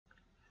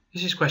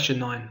This is question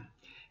 9.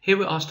 Here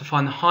we're asked to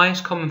find the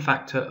highest common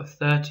factor of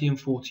 30 and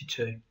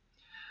 42.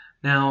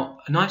 Now,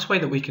 a nice way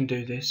that we can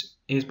do this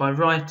is by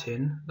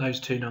writing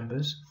those two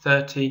numbers,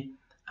 30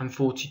 and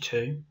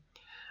 42,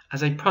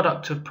 as a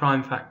product of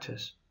prime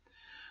factors.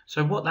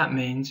 So what that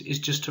means is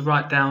just to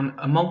write down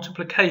a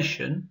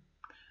multiplication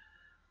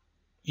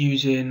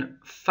using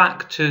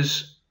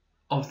factors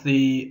of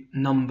the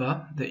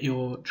number that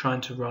you're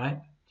trying to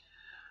write,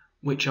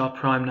 which are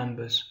prime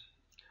numbers.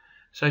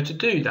 So to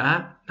do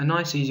that, a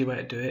nice easy way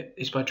to do it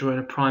is by drawing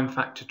a prime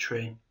factor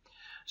tree.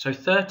 So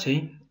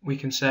 30, we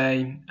can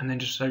say, and then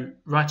just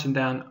writing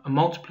down a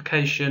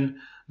multiplication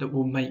that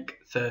will make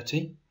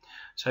 30.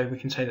 So we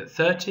can say that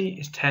 30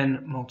 is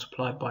 10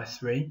 multiplied by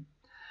 3.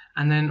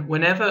 And then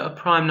whenever a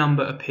prime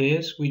number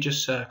appears, we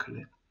just circle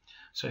it.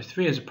 So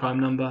 3 is a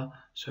prime number,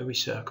 so we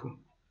circle.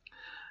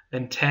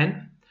 Then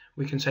 10,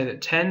 we can say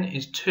that 10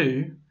 is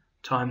 2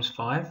 times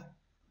 5.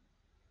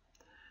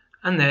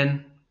 And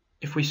then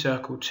if we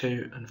circle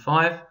 2 and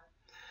 5,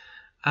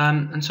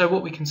 and so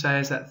what we can say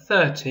is that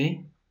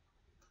 30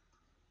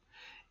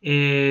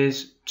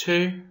 is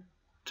 2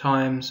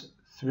 times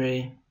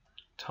 3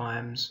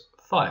 times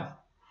 5.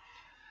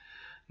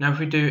 Now if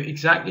we do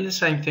exactly the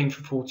same thing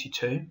for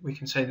 42, we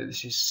can say that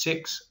this is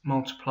 6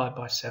 multiplied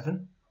by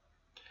 7.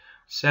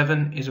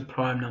 7 is a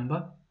prime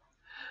number.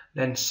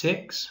 Then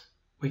 6,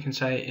 we can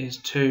say is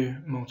 2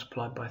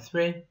 multiplied by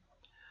 3,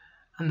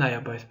 and they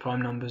are both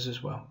prime numbers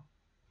as well.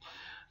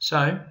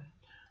 So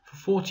for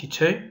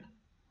 42,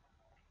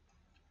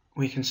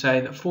 we can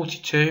say that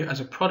 42 as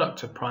a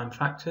product of prime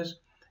factors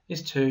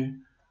is 2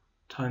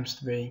 times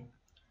 3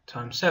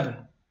 times 7.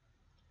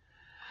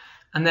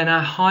 And then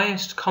our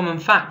highest common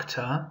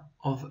factor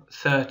of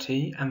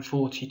 30 and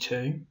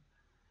 42,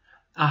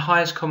 our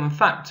highest common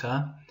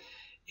factor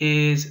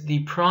is the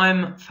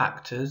prime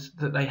factors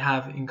that they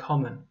have in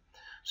common.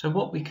 So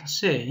what we can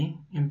see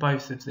in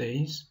both of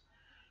these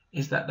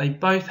is that they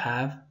both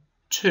have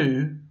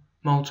 2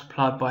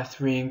 multiplied by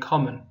 3 in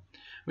common,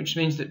 which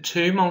means that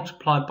 2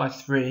 multiplied by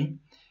 3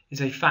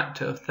 is a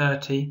factor of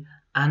 30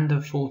 and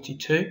of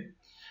 42.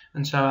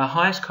 And so our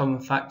highest common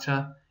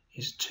factor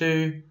is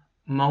 2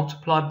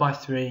 multiplied by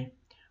 3,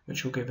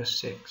 which will give us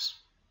 6.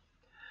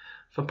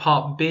 For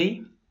part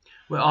B,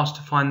 we're asked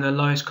to find the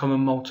lowest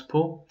common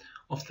multiple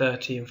of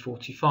 30 and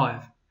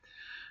 45.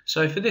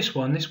 So for this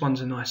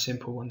one's a nice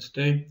simple one to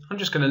do. I'm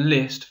just going to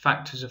list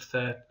factors of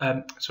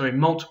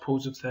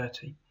multiples of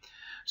 30.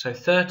 So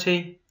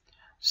 30,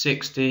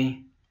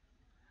 60,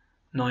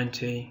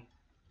 90,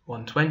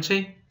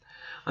 120.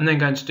 I'm then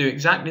going to do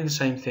exactly the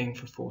same thing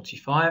for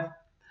 45.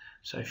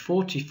 So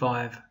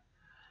 45,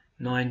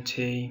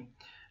 90,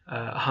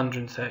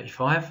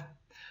 135.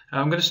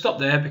 I'm going to stop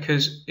there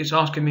because it's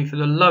asking me for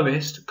the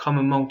lowest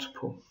common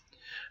multiple.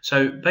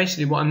 So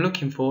basically what I'm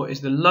looking for is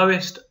the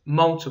lowest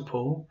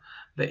multiple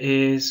that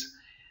is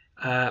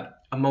a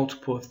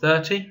multiple of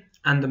 30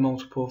 and a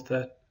multiple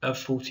of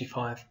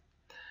 45.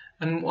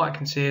 And what I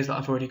can see is that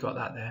I've already got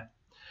that there.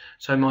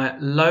 So my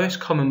lowest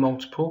common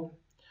multiple,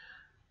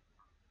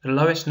 the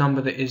lowest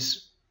number that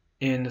is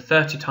in the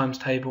 30 times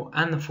table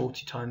and the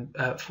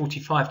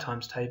 45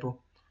 times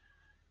table,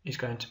 is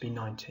going to be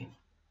 90.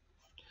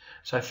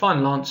 So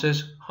final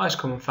answers, highest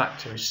common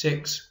factor is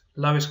 6,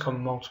 lowest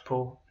common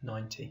multiple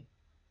 90.